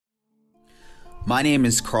My name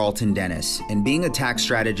is Carlton Dennis, and being a tax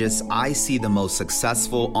strategist, I see the most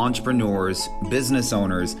successful entrepreneurs, business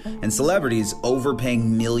owners, and celebrities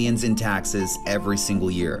overpaying millions in taxes every single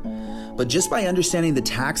year. But just by understanding the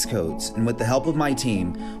tax codes and with the help of my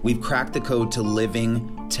team, we've cracked the code to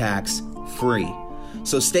living tax-free.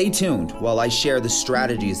 So stay tuned while I share the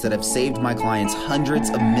strategies that have saved my clients hundreds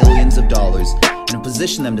of millions of dollars and have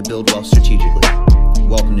positioned them to build wealth strategically.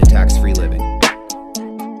 Welcome to Tax-Free Living.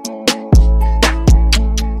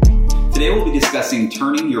 Today we'll be discussing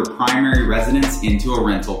turning your primary residence into a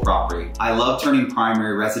rental property. I love turning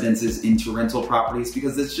primary residences into rental properties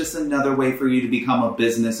because it's just another way for you to become a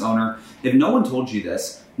business owner. If no one told you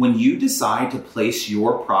this, when you decide to place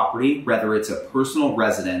your property, whether it's a personal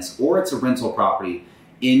residence or it's a rental property,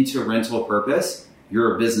 into rental purpose,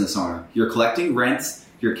 you're a business owner. You're collecting rents,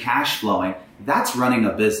 you're cash flowing. That's running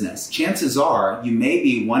a business. Chances are you may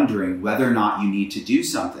be wondering whether or not you need to do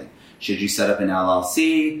something. Should you set up an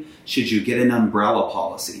LLC? Should you get an umbrella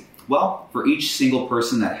policy? Well, for each single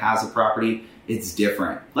person that has a property, it's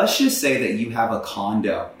different. Let's just say that you have a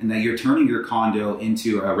condo and that you're turning your condo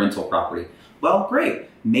into a rental property. Well, great.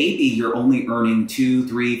 Maybe you're only earning $2,000,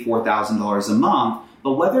 $3,000, $4,000 a month,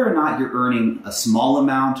 but whether or not you're earning a small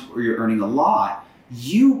amount or you're earning a lot,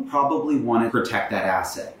 you probably want to protect that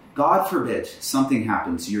asset. God forbid something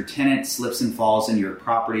happens. Your tenant slips and falls in your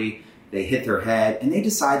property. They hit their head and they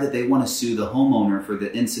decide that they want to sue the homeowner for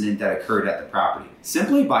the incident that occurred at the property.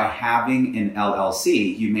 Simply by having an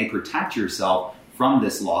LLC, you may protect yourself from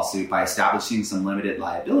this lawsuit by establishing some limited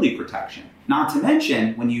liability protection. Not to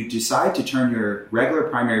mention, when you decide to turn your regular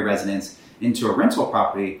primary residence into a rental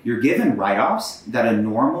property, you're given write-offs that a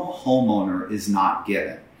normal homeowner is not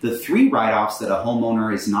given. The 3 write-offs that a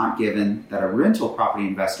homeowner is not given, that a rental property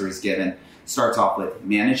investor is given, starts off with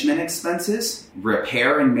management expenses,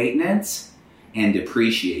 repair and maintenance, and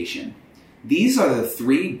depreciation. These are the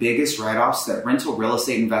 3 biggest write-offs that rental real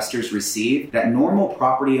estate investors receive that normal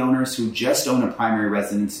property owners who just own a primary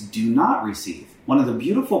residence do not receive. One of the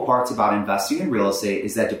beautiful parts about investing in real estate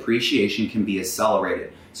is that depreciation can be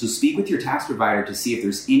accelerated. So speak with your tax provider to see if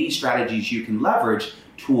there's any strategies you can leverage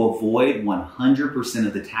to avoid 100%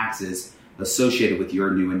 of the taxes associated with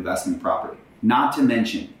your new investment property. Not to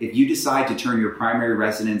mention, if you decide to turn your primary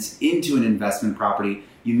residence into an investment property,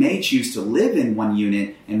 you may choose to live in one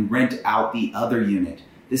unit and rent out the other unit.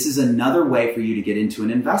 This is another way for you to get into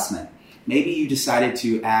an investment. Maybe you decided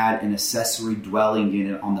to add an accessory dwelling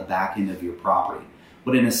unit on the back end of your property.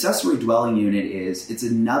 What an accessory dwelling unit is, it's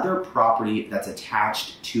another property that's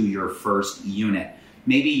attached to your first unit.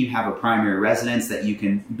 Maybe you have a primary residence that you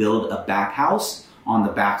can build a back house on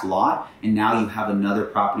the back lot, and now you have another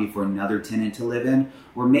property for another tenant to live in.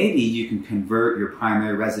 Or maybe you can convert your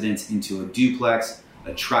primary residence into a duplex,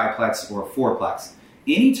 a triplex, or a fourplex.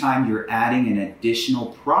 Anytime you're adding an additional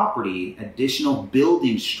property, additional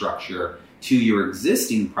building structure to your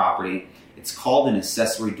existing property, it's called an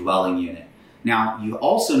accessory dwelling unit. Now, you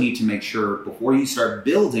also need to make sure before you start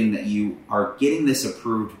building that you are getting this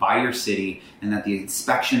approved by your city and that the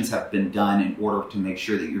inspections have been done in order to make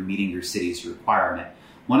sure that you're meeting your city's requirement.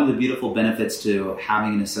 One of the beautiful benefits to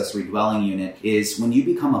having an accessory dwelling unit is when you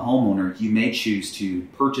become a homeowner, you may choose to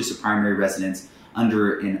purchase a primary residence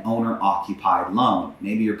under an owner-occupied loan.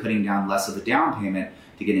 Maybe you're putting down less of a down payment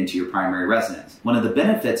to get into your primary residence. One of the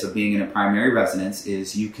benefits of being in a primary residence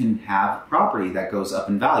is you can have property that goes up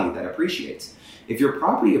in value, that appreciates. If your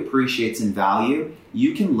property appreciates in value,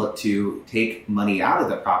 you can look to take money out of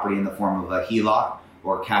the property in the form of a HELOC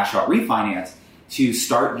or cash out refinance to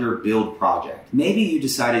start your build project. Maybe you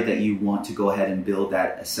decided that you want to go ahead and build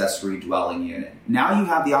that accessory dwelling unit. Now you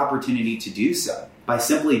have the opportunity to do so. By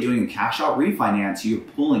simply doing a cash out refinance, you're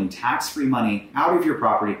pulling tax-free money out of your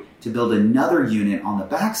property to build another unit on the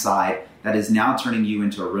backside that is now turning you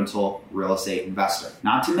into a rental real estate investor.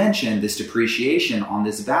 Not to mention, this depreciation on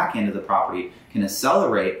this back end of the property can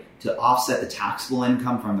accelerate to offset the taxable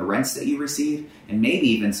income from the rents that you receive and maybe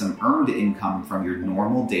even some earned income from your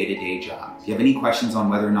normal day-to-day job. If you have any questions on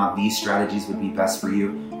whether or not these strategies would be best for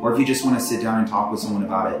you, or if you just want to sit down and talk with someone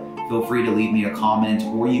about it, feel free to leave me a comment,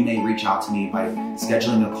 or you may reach out to me by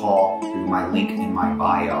scheduling a call through my link in my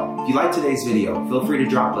bio. If you liked today's video, feel free to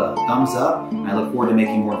drop a thumbs up, and I look forward to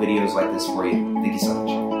making more videos like this for you. Thank you so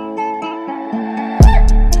much.